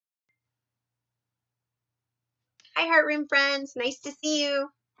Hi, Heart Room friends. Nice to see you.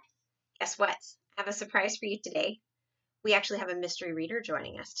 Guess what? I have a surprise for you today. We actually have a mystery reader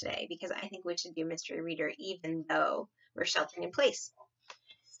joining us today because I think we should do mystery reader even though we're sheltering in place.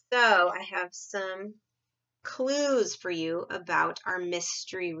 So I have some clues for you about our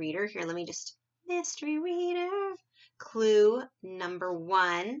mystery reader. Here, let me just, mystery reader. Clue number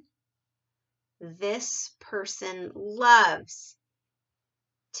 1. This person loves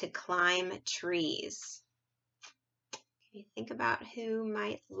to climb trees. Can you think about who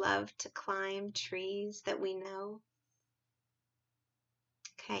might love to climb trees that we know?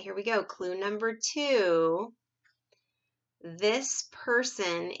 Okay, here we go. Clue number 2. This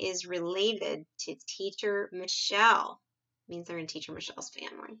person is related to Teacher Michelle. Means they're in Teacher Michelle's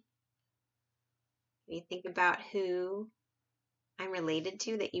family. Can you think about who I'm related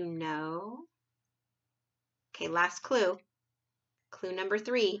to that you know? Okay, last clue. Clue number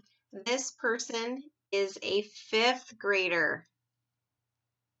 3. This person is a 5th grader.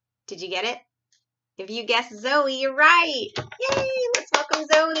 Did you get it? If you guessed Zoe, you're right. Yay! Let's welcome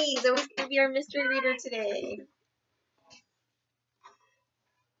Zoe. Zoe's going to be our mystery reader today.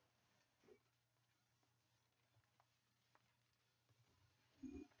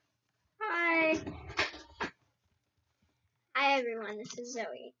 Hi. Hi everyone, this is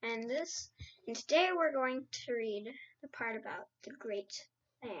Zoe, and today we're going to read the part about the Great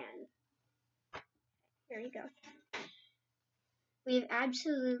Plan. Here we go. We've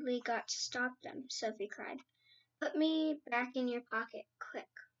absolutely got to stop them, Sophie cried. Put me back in your pocket, quick,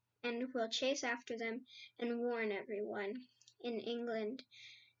 and we'll chase after them and warn everyone in England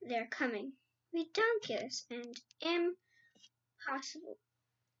they're coming. Redonkulous and impossible,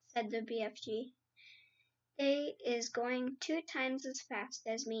 said the BFG. They is going 2 times as fast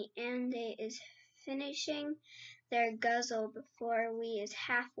as me, and they is finishing their guzzle before we is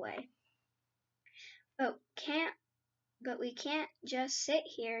halfway. But we can't just sit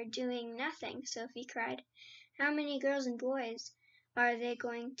here doing nothing, Sophie cried. How many girls and boys are they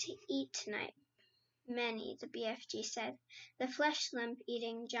going to eat tonight? Many, the BFG said. The flesh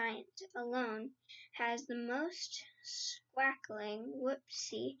lump-eating giant alone has the most squackling,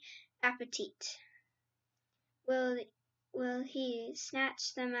 whoopsie appetite. Will he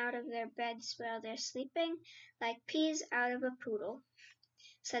snatch them out of their beds while they're sleeping, like peas out of a poodle?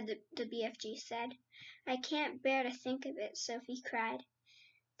 Said the BFG said. I can't bear to think of it, Sophie cried.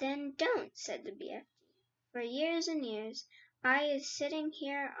 Then don't, said the BFG. For years and years I is sitting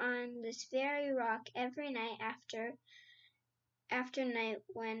here on this very rock every night after night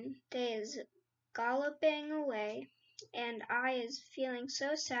when they is galloping away, and I is feeling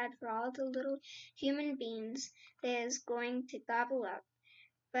so sad for all the little human beings they is going to gobble up.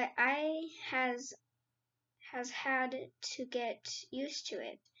 But I has had to get used to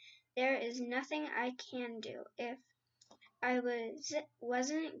it. There is nothing I can do. If I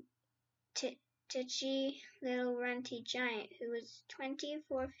wasn't titchy little runty giant who was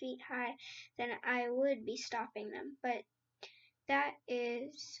 24 feet high, then I would be stopping them. But that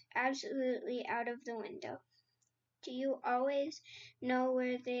is absolutely out of the window. Do you always know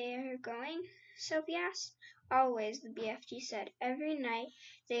where they are going? Sophie asked. Always, the BFG said. Every night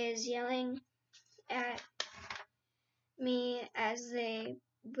they is yelling at me as they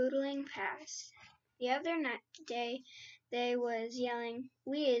bootling past. The other day they was yelling,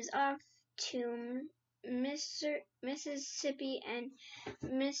 we is off to Mississippi and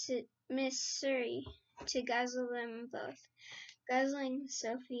Missouri to guzzle them both. Guzzling,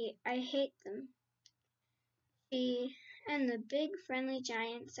 Sophie, I hate them. She and the big friendly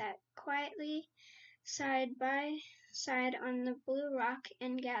giant sat quietly side by side on the blue rock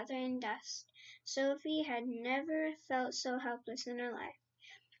and gathering dust. Sophie had never felt so helpless in her life.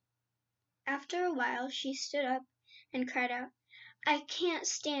 After a while she stood up and cried out, I can't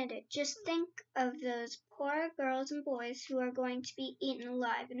stand it. Just think of those poor girls and boys who are going to be eaten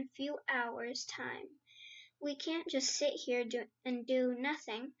alive in a few hours' time. We can't just sit here and do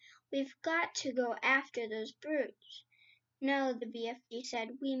nothing. We've got to go after those brutes. No, the BFG said.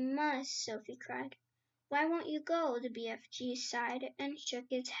 We must, Sophie cried. Why won't you go? The BFG sighed and shook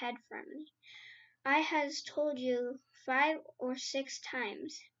its head firmly. I has told you 5 or 6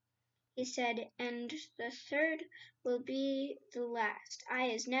 times, he said, and the third will be the last. I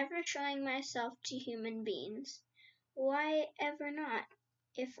is never showing myself to human beings. Why ever not?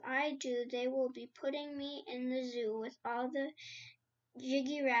 If I do, they will be putting me in the zoo with all the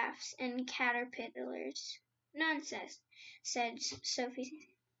giraffes and caterpillars. Nonsense, said Sophie,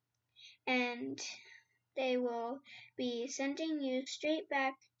 and they will be sending you straight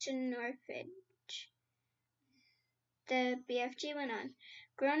back to Norwich. The BFG went on.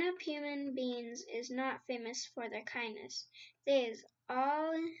 Grown-up human beings is not famous for their kindness. They is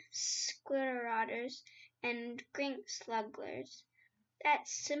all squirterotters and grink-slugglers. That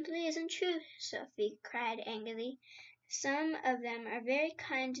simply isn't true, Sophie cried angrily. Some of them are very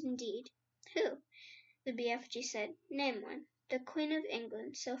kind indeed. Who? The BFG said. Name one. The Queen of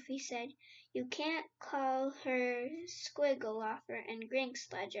England, Sophie said. You can't call her Squiggleloffer and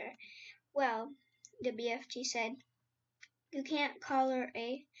Grinksludger. Well, the BFG said, you can't call her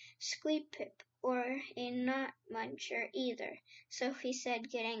a Squeepip or a Knot Muncher either, Sophie said,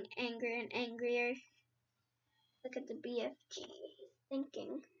 getting angrier and angrier. Look at the BFG,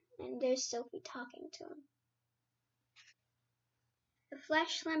 thinking, and there's Sophie talking to him. The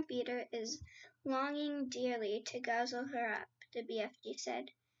flesh lump eater is longing dearly to guzzle her up, the BFG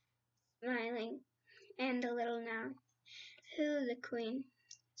said, smiling, and a little now. Who, the Queen?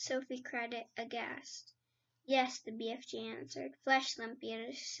 Sophie cried it aghast. Yes, the BFG answered. Flesh lump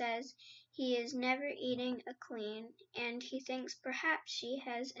eater says he is never eating a queen, and he thinks perhaps she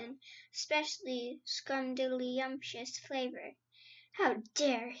has an especially scumdiddlyumptious flavor. How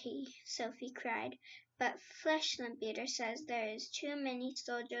dare he? Sophie cried. But Flesh lump eater says there is too many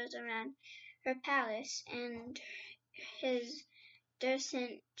soldiers around her palace, and his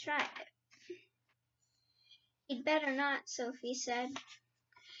dursn't try it. He'd better not, Sophie said.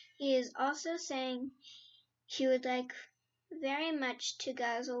 He is also saying he would like very much to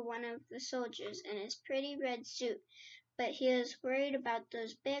guzzle one of the soldiers in his pretty red suit, but he is worried about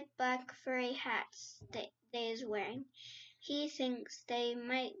those big black furry hats they is wearing. He thinks they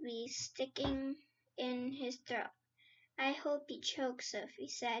might be sticking in his throat. I hope he chokes, Sophie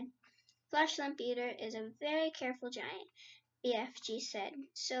said. Flesh lump eater is a very careful giant, BFG said.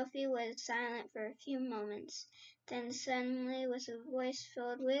 Sophie was silent for a few moments. Then suddenly, with a voice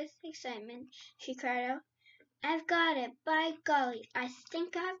filled with excitement, she cried out, I've got it! By golly, I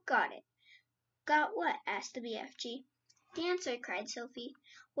think I've got it! Got what? Asked the BFG. The answer, cried Sophie.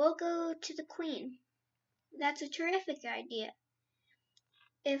 We'll go to the Queen. That's a terrific idea.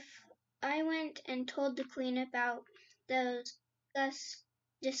 If I went and told the Queen about those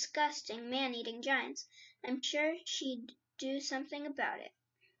disgusting man-eating giants, I'm sure she'd do something about it.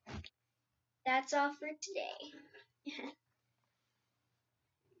 That's all for today.